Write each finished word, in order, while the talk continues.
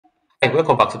Hi,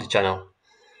 welcome back to the channel.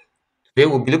 Today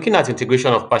we'll be looking at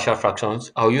integration of partial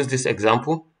fractions. I'll use this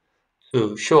example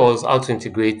to show us how to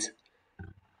integrate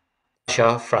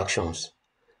partial fractions.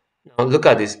 Now look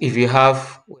at this. If we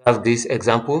have this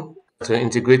example to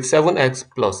integrate 7x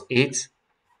plus 8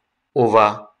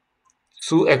 over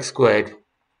 2x squared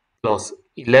plus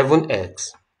 11x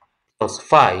plus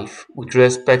 5 with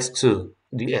respect to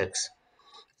the x.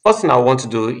 First thing I want to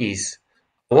do is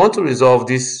I want to resolve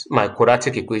this my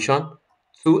quadratic equation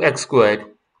 2x squared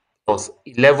plus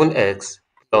 11x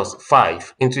plus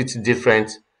 5 into its different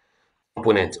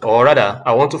components, or rather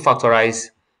I want to factorize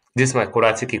this my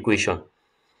quadratic equation.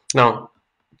 Now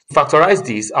to factorize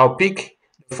this, I'll pick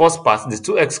the first part, the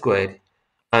 2x squared,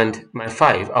 and my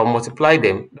 5. I'll multiply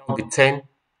them. That will be 10x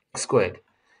squared.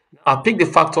 I'll pick the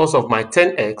factors of my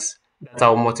 10x that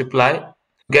I'll multiply to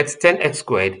get 10x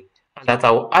squared, and that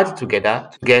I will add together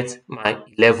to get my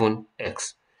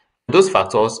 11x. Those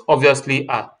factors obviously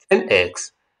are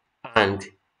 10x and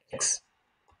x.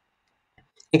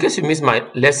 In case you missed my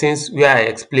lessons where I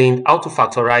explained how to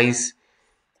factorize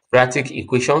quadratic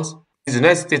equations, please do not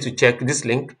hesitate to check this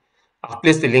link. I've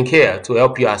placed the link here to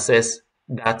help you access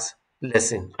that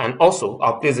lesson, and also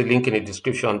I'll place the link in the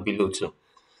description below too.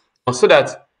 So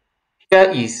that here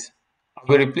is, I'll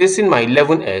be replacing my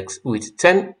 11x with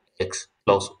 10x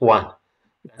plus 1.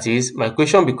 That is, my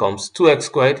equation becomes 2x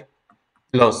squared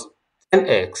plus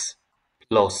 10x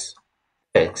plus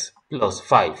x plus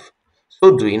 5.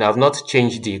 So doing, I've not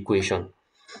changed the equation.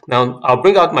 Now I'll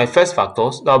bring out my first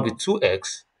factors. That will be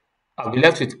 2x. I'll be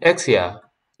left with x here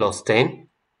plus 10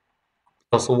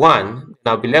 plus 1. And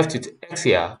I'll be left with x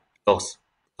here plus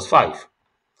 5.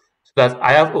 So that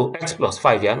I have x plus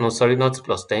 5 here. No, sorry, not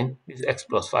plus 10. This is x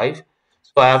plus 5.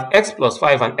 So I have x plus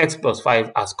 5 and x plus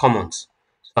 5 as commons.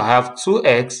 So I have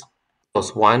 2x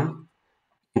plus 1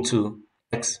 into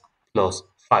x plus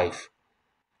 5.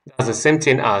 That's the same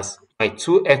thing as my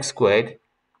 2x squared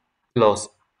plus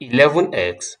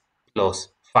 11x plus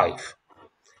 5.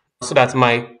 So that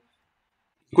my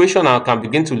equation now can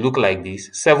begin to look like this.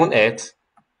 7x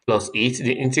plus 8,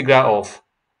 the integral of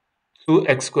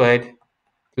 2x squared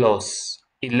plus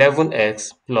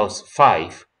 11x plus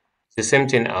 5, the same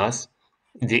thing as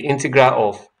the integral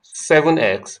of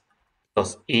 7x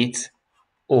plus 8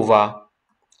 over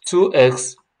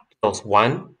 2x plus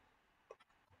 1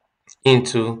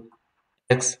 into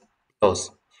x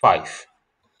plus 5.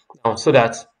 Now, so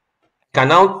that I can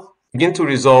now begin to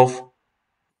resolve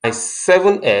my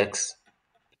 7x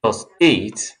plus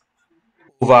 8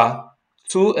 over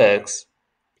 2x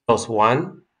plus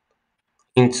 1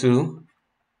 into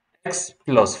x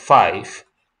plus 5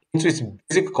 into its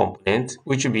basic component,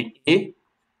 which will be a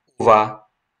over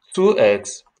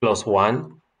 2x plus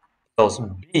 1 plus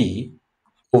b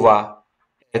over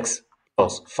x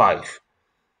plus 5.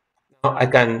 Now I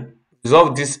can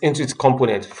resolve this into its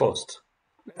component first.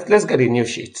 Let's get a new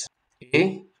sheet.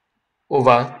 A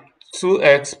over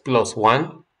 2x plus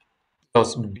 1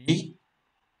 plus b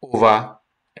over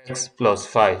x plus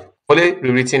 5. Only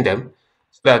rewriting them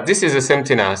so that this is the same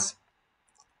thing as,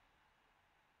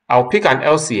 I'll pick an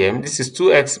LCM. This is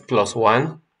 2x plus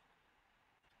 1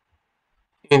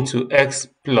 into x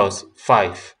plus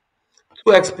 5.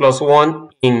 2x plus 1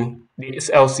 in this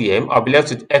LCM, I'll be left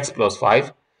with x plus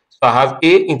 5. So I have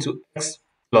a into x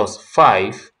plus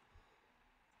 5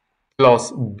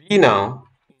 plus b now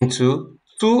into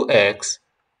 2x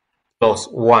plus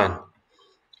 1.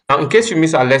 Now, in case you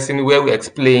missed our lesson where we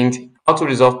explained how to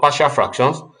resolve partial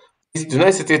fractions, please do not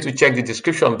hesitate to check the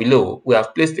description below. We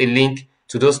have placed a link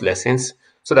to those lessons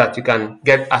so that you can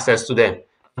get access to them.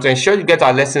 To ensure you get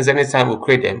our lessons anytime we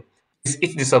create them, please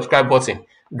hit the subscribe button.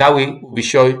 That way, we'll be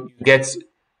sure you get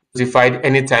notified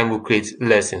anytime we create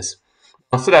lessons.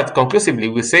 And so that conclusively,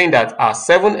 we're saying that our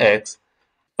 7x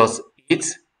plus 8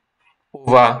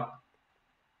 over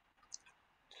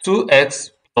 2x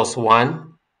plus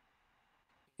 1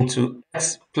 into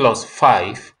x plus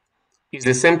 5 is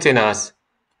the same thing as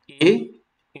a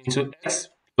into x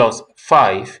plus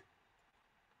 5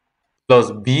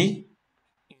 plus b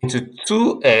into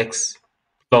 2x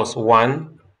plus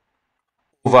 1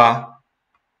 over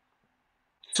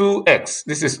 2x.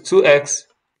 This is 2x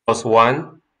plus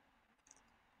 1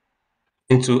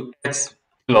 into x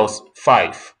plus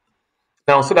 5.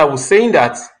 Now, so that we're saying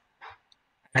that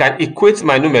I can equate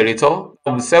my numerator of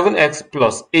 7x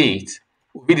plus 8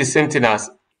 will be the same thing as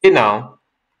a now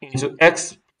into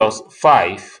x plus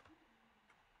 5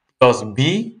 plus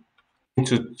b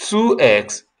into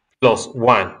 2x plus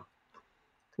 1.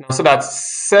 Now, so that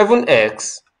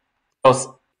 7x plus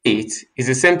 8 is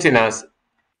the same thing as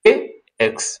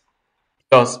ax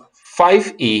plus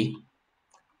 5a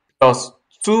plus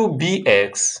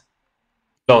 2bx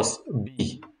plus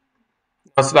b.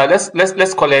 Now, so that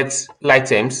let's collect like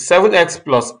terms. 7x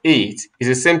plus 8 is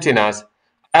the same thing as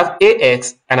I have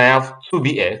ax and I have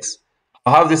 2bx.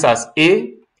 I'll have this as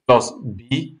a plus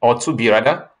b, or 2b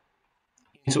rather,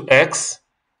 into x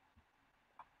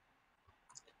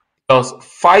plus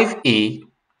 5a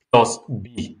plus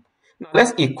b. Now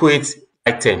let's equate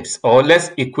like terms, or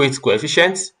let's equate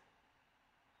coefficients,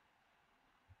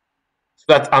 so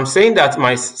that I'm saying that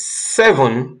my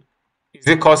 7 is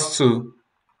equals to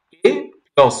a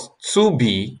plus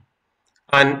 2b,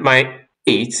 and my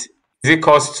 8 is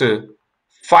equals to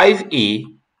 5a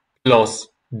plus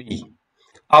b.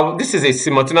 This is a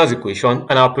simultaneous equation,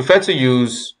 and I'll prefer to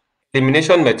use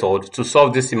elimination method to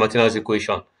solve this simultaneous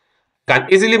equation. I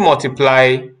can easily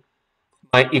multiply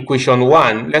my equation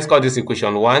 1. Let's call this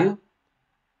equation 1.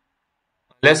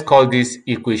 Let's call this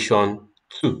equation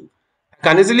 2. I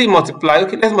can easily multiply,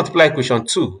 okay, let's multiply equation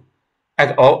 2.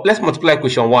 Or let's multiply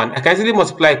equation 1. I can easily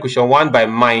multiply equation 1 by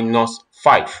minus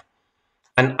 5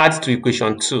 and add to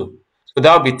equation 2. So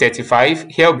that will be 35.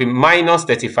 Here will be minus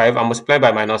 35 and multiply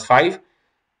by minus 5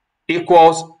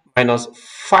 equals minus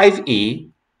 5a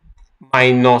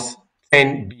minus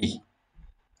 10b.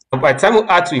 And by the time we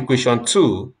add to equation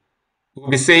 2, we'll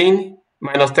be saying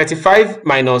minus 35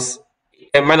 minus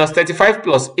 35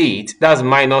 plus 8, that's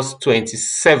minus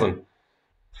 27.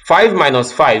 5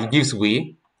 minus 5 gives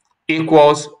way,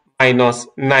 equals minus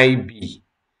 9b.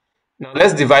 Now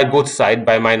let's divide both sides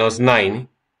by minus 9.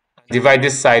 Divide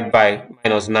this side by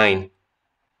minus 9.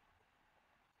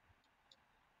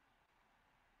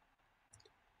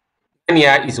 9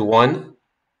 here is 1.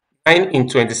 9 in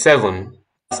 27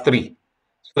 is 3.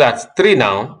 So that's 3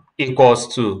 now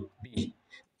equals to b.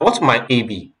 What's my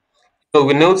ab? So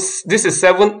we know this is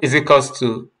 7 is equals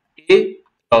to a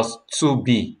plus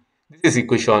 2b. This is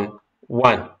equation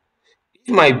 1.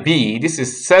 If my b, this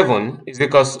is 7 is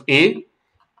equals to a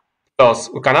plus,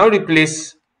 we can now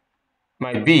replace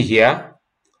my b here.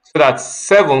 So that's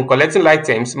 7 collecting like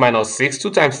terms minus 6. 2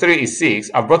 times 3 is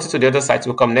 6. I've brought it to the other side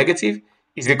to become negative,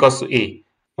 is equals to a.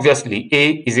 Obviously,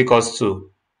 a is equals to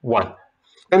 1.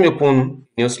 Let me open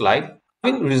a new slide.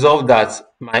 Having resolved that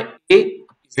my a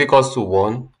is equals to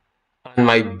 1 and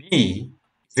my b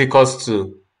is equals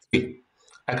to 3,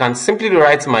 I can simply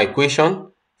rewrite my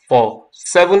equation for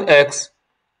 7x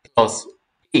plus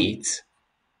 8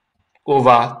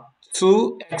 over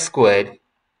 2x squared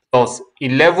plus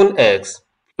 11x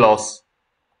plus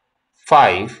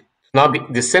 5 now be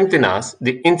the same thing as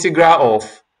the integral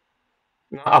of,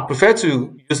 now I prefer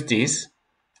to use this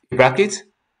bracket.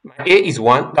 My a is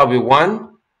 1, that will be 1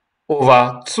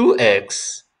 over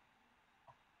 2x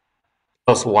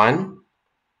plus 1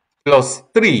 plus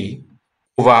 3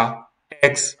 over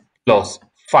x plus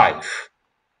 5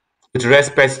 with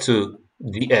respect to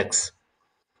dx.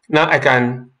 Now I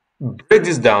can break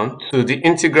this down to the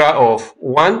integral of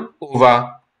 1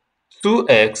 over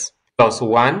 2x plus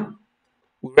 1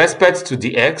 with respect to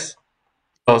dx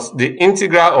plus the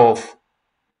integral of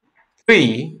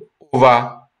 3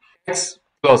 over x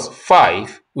plus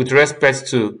 5 with respect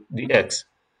to dx.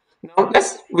 Now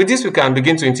with this we can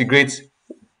begin to integrate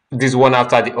this one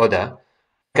after the other.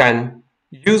 I can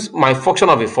use my function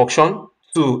of a function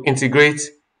to integrate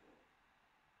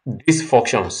these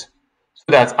functions, so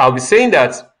that I'll be saying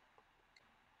that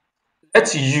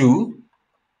let u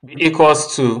be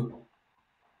equals to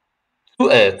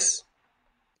 2x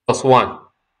plus 1,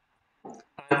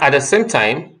 and at the same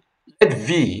time let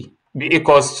v be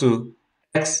equals to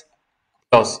x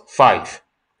plus 5,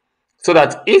 so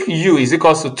that if u is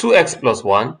equals to 2x plus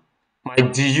 1, my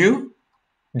du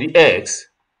dx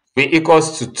will be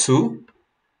equals to 2,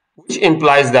 which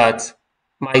implies that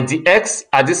my dx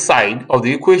at this side of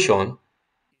the equation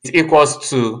is equals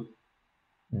to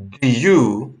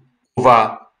du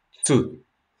over 2.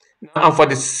 Now, and for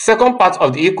the second part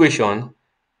of the equation,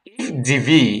 if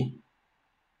dv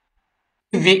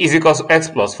is equals to x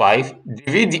plus 5,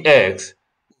 dv dx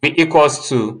will be equals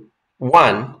to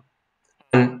 1,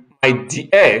 and my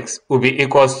dx will be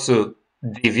equals to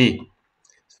dv.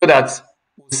 So that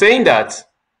we're saying that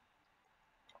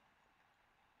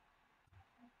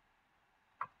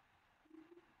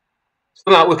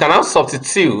so now we can now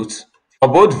substitute for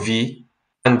both v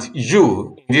and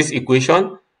u in this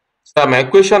equation, so that my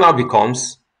equation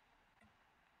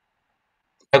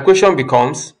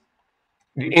becomes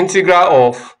the integral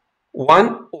of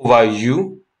 1 over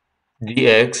u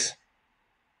dx.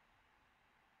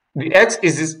 The x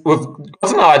is this, we've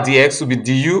gotten our dx to be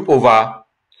du over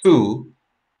 2,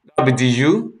 that will be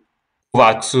du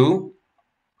over 2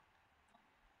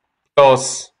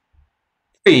 plus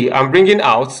 3. I'm bringing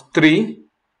out 3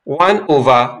 1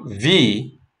 over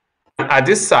v, and at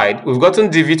this side, we've gotten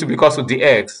dv to be equal to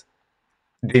dx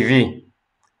dv.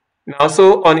 Now,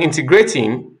 so on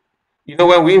integrating,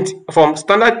 when we from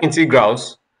standard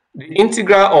integrals, the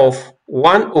integral of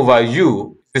 1 over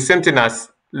u is the same thing as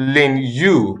ln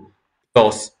u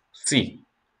plus c.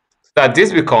 So that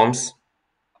this becomes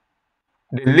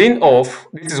the ln of,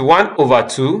 this is 1 over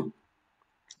 2,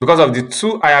 because of the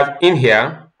 2 I have in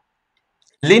here,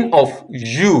 ln of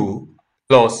u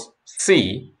plus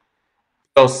c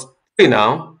plus 3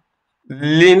 now,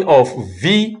 ln of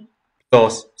v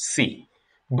plus c.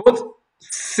 Both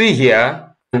c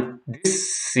here and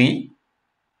this c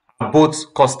are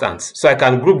both constants, so I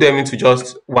can group them into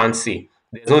just one c.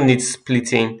 There's no need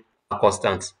splitting a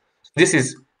constant. This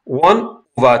is 1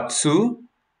 over 2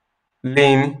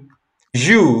 ln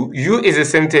u. U is the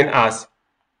same thing as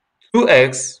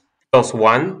 2x plus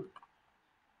 1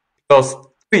 plus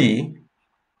 3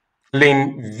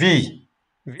 ln v.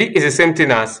 V is the same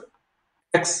thing as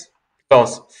x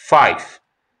plus 5.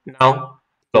 Now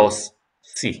plus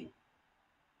c.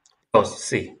 Plus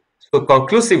c. So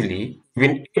conclusively, we've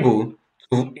been able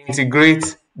to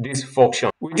integrate this function.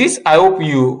 With this, I hope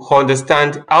you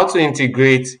understand how to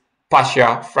integrate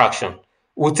partial fraction.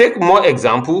 We'll take more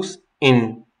examples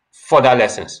in further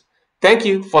lessons. Thank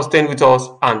you for staying with us,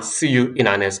 and see you in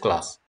our next class.